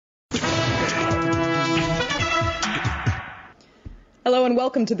Hello and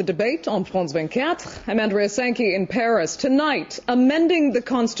welcome to the debate on France 24. I'm Andrea Sankey in Paris. Tonight, amending the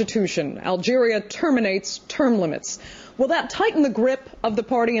Constitution. Algeria terminates term limits. Will that tighten the grip of the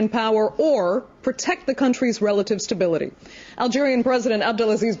party in power or protect the country's relative stability? Algerian President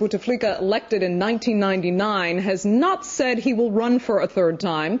Abdelaziz Bouteflika, elected in 1999, has not said he will run for a third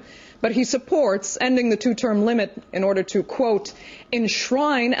time, but he supports ending the two-term limit in order to, quote,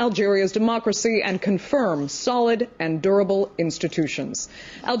 enshrine Algeria's democracy and confirm solid and durable institutions.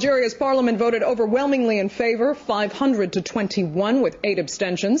 Algeria's parliament voted overwhelmingly in favor, 500 to 21, with 8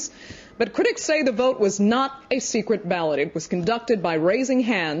 abstentions. But critics say the vote was not a secret ballot. It was conducted by raising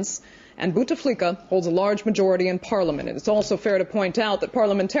hands, and Bouteflika holds a large majority in parliament. It's also fair to point out that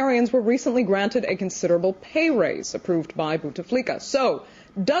parliamentarians were recently granted a considerable pay raise approved by Bouteflika. So,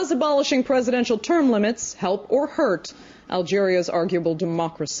 does abolishing presidential term limits help or hurt Algeria's arguable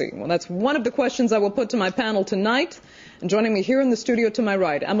democracy? Well, that's one of the questions I will put to my panel tonight. And joining me here in the studio to my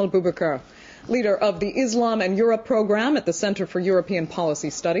right, Amal Boubacar, leader of the Islam and Europe program at the Center for European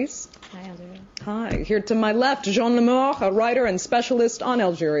Policy Studies. Hi, Algeria. Hi. Here to my left, Jean Lemort, a writer and specialist on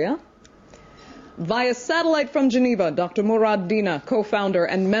Algeria. Via satellite from Geneva, Dr. Mourad Dhina, co-founder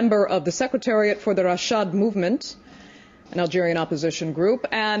and member of the Secretariat for the Rachad movement, an Algerian opposition group,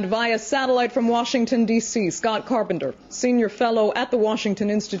 and via satellite from Washington, D.C., Scott Carpenter, senior fellow at the Washington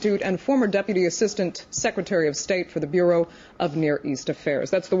Institute and former Deputy Assistant Secretary of State for the Bureau of Near East Affairs.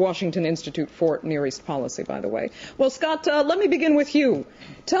 That's the Washington Institute for Near East Policy, by the way. Well, Scott, let me begin with you.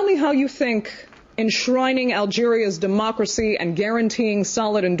 Tell me how you think enshrining Algeria's democracy and guaranteeing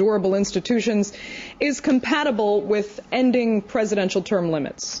solid and durable institutions is compatible with ending presidential term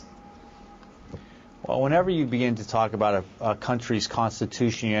limits. Well, whenever you begin to talk about a country's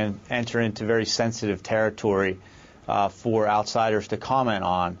constitution, you enter into very sensitive territory for outsiders to comment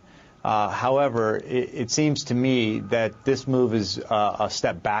on. However, it seems to me that this move is a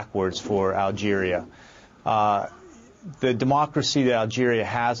step backwards for Algeria. The democracy that Algeria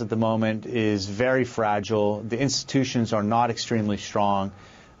has at the moment is very fragile. The institutions are not extremely strong.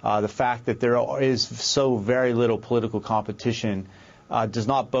 The fact that there is so very little political competition does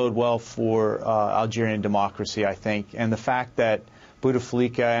not bode well for Algerian democracy, I think. And the fact that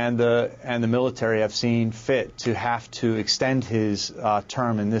Bouteflika and the military have seen fit to have to extend his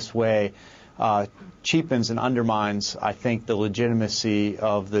term in this way cheapens and undermines, I think, the legitimacy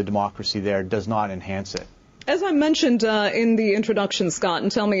of the democracy there, does not enhance it. As I mentioned in the introduction, Scott,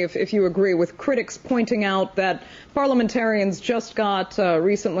 and tell me if you agree, with critics pointing out that parliamentarians just got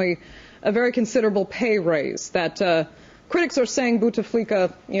recently a very considerable pay raise, that critics are saying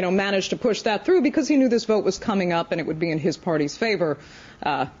Bouteflika, managed to push that through because he knew this vote was coming up and it would be in his party's favor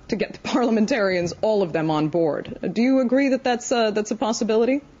to get the parliamentarians, all of them, on board. Do you agree that that's a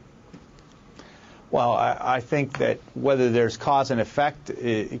possibility? Well, I think that whether there's cause and effect,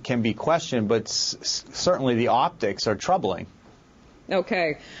 it can be questioned, but certainly the optics are troubling.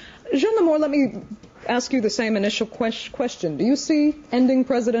 Okay. Jean Lemort, let me ask you the same initial question. Do you see ending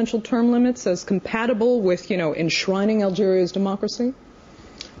presidential term limits as compatible with, enshrining Algeria's democracy?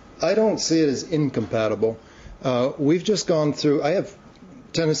 I don't see it as incompatible. We've just gone through, I have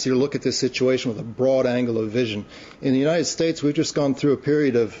tendency to look at this situation with a broad angle of vision. In the United States, we've just gone through a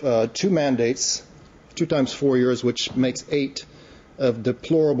period of 2 mandates, 2 times 4 years, which makes 8, of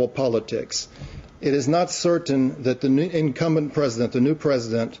deplorable politics. It is not certain that the new incumbent president, the new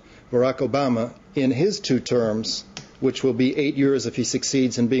president, Barack Obama, in his 2 terms, which will be 8 years if he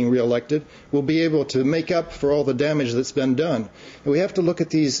succeeds in being reelected, will be able to make up for all the damage that's been done. And we have to look at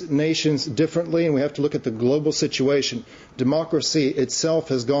these nations differently, and we have to look at the global situation. Democracy itself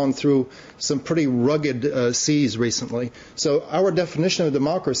has gone through some pretty rugged seas recently. So our definition of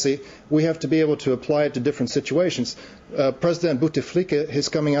democracy, we have to be able to apply it to different situations. President Bouteflika is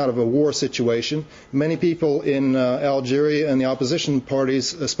coming out of a war situation. Many people in Algeria and the opposition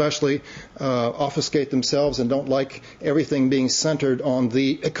parties especially obfuscate themselves and don't like everything being centered on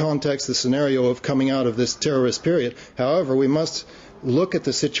the context, the scenario of coming out of this terrorist period. However, we must look at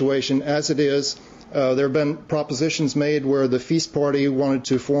the situation as it is. There have been propositions made where the Feast Party wanted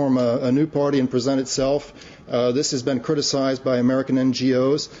to form a new party and present itself. This has been criticized by American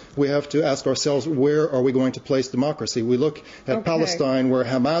NGOs. We have to ask ourselves, where are we going to place democracy? We look at Palestine, where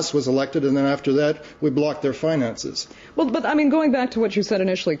Hamas was elected, and then after that, we blocked their finances. Well, but I mean, going back to what you said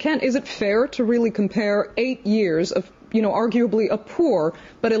initially, Ken, is it fair to really compare 8 years of, arguably a poor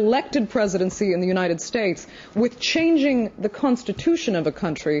but elected presidency in the United States with changing the constitution of a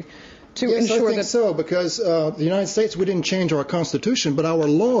country to yes, ensure I think so, because the United States, we didn't change our Constitution, but our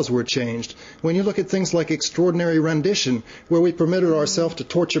laws were changed. When you look at things like extraordinary rendition, where we permitted ourselves to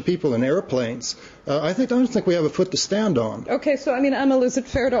torture people in airplanes, I don't think we have a foot to stand on. Okay, so Emil, is it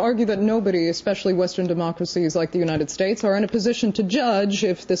fair to argue that nobody, especially Western democracies like the United States, are in a position to judge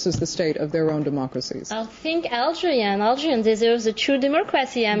if this is the state of their own democracies? I think Algerians deserve a true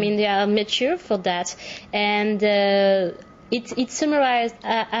democracy. They are mature for that. And it summarized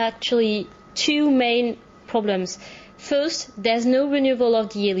actually two main problems. First, there's no renewal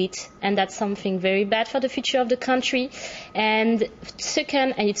of the elite, and that's something very bad for the future of the country. And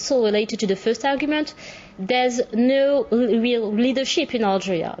second, and it's so related to the first argument, there's no real leadership in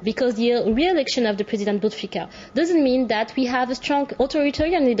Algeria, because the re-election of the President Bouteflika doesn't mean that we have a strong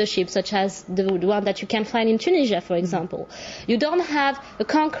authoritarian leadership, such as the one that you can find in Tunisia, for example. You don't have a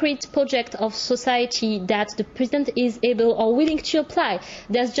concrete project of society that the President is able or willing to apply.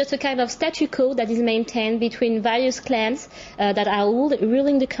 There's just a kind of statu quo that is maintained between various clans that are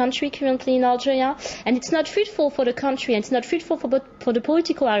ruling the country currently in Algeria, and it's not fruitful for the country, and it's not fruitful for the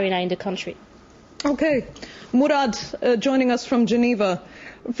political arena in the country. Okay. Murad, joining us from Geneva.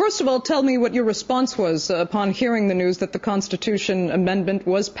 First of all, tell me what your response was upon hearing the news that the Constitution amendment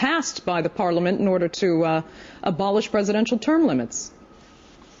was passed by the Parliament in order to abolish presidential term limits.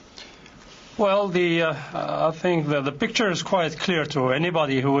 Well, I think the picture is quite clear to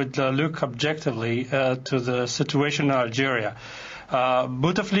anybody who would look objectively to the situation in Algeria.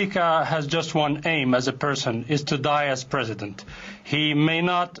 Bouteflika has just one aim as a person, is to die as president. He may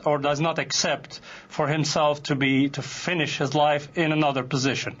not or does not accept for himself to finish his life in another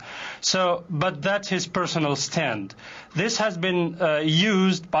position. But that's his personal stand. This has been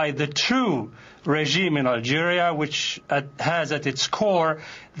used by the true regime in Algeria, which has at its core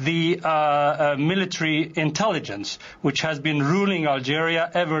the military intelligence, which has been ruling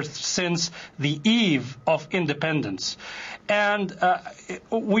Algeria ever since the eve of independence. And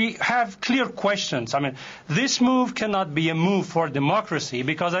we have clear questions. This move cannot be a move for democracy,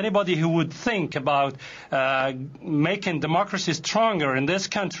 because anybody who would think about making democracy stronger in this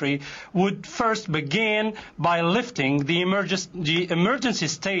country would first begin by lifting the emergency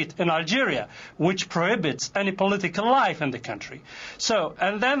state in Algeria, which prohibits any political life in the country.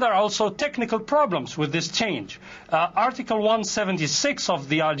 And then there are also technical problems with this change. Article 176 of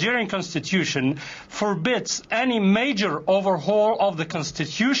the Algerian Constitution forbids any major overhaul of the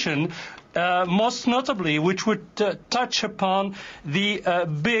Constitution, most notably which would touch upon the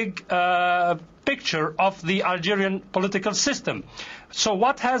big picture of the Algerian political system. So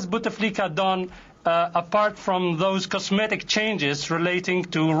what has Bouteflika done apart from those cosmetic changes relating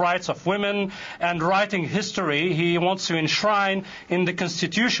to rights of women and writing history? He wants to enshrine in the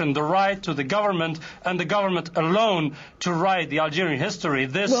constitution the right to the government and the government alone to write the Algerian history.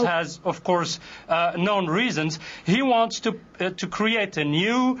 This has, of course, known reasons. He wants to create a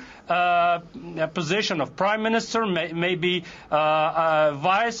new position of prime minister, maybe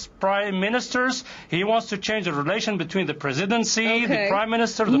vice prime ministers. He wants to change the relation between the presidency, the prime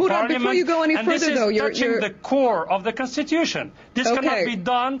minister, the Murad, parliament. before you go any further, This is touching the core of the Constitution. This cannot be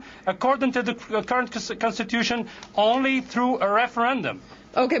done, according to the current Constitution, only through a referendum.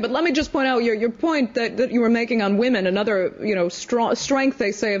 Okay, but let me just point out your point that you were making on women. Another, strength,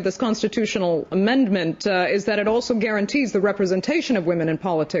 they say, of this constitutional amendment is that it also guarantees the representation of women in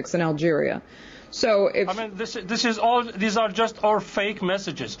politics in Algeria. So these are just our fake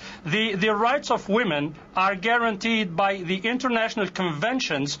messages. The rights of women are guaranteed by the international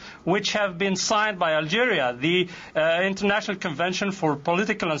conventions which have been signed by Algeria, the International Convention for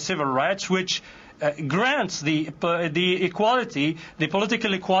Political and Civil Rights, which grants the equality, the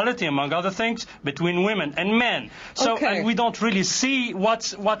political equality, among other things, between women and men. So and we don't really see what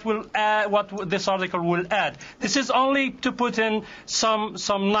this article will add. This is only to put in some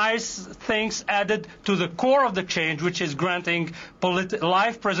nice things added to the core of the change, which is granting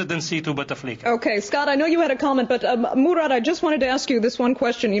life presidency to Bouteflika. Okay, Scott, I know you had a comment, but Murad, I just wanted to ask you this one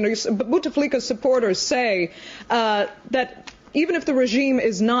question. Bouteflika's supporters say that even if the regime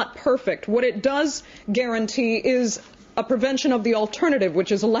is not perfect, what it does guarantee is a prevention of the alternative,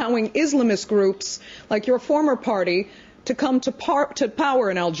 which is allowing Islamist groups like your former party to come to power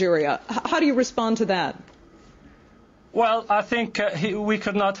in Algeria. How do you respond to that? Well, I think we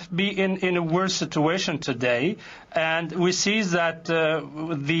could not be in a worse situation today, and we see that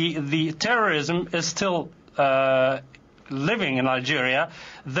the terrorism is still living in Algeria.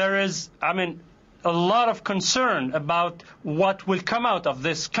 There is, a lot of concern about what will come out of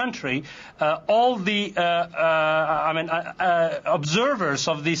this country. All the observers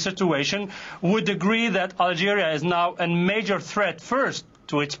of the situation would agree that Algeria is now a major threat, first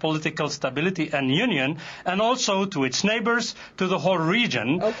to its political stability and union, and also to its neighbors, to the whole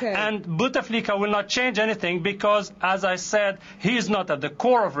region. Okay. And Bouteflika will not change anything because, as I said, he is not at the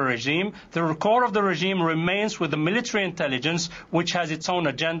core of the regime. The core of the regime remains with the military intelligence, which has its own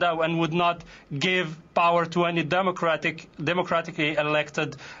agenda and would not give power to any democratically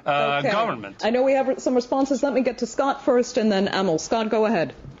elected government. I know we have some responses. Let me get to Scott first and then Emil. Scott, go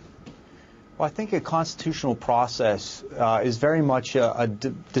ahead. Well, I think a constitutional process is very much a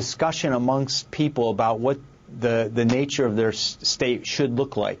discussion amongst people about what the nature of their state should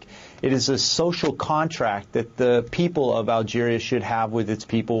look like. It is a social contract that the people of Algeria should have with its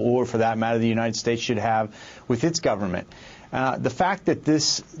people, or for that matter, the United States should have with its government. The fact that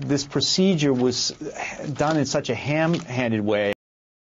this procedure was done in such a ham-handed way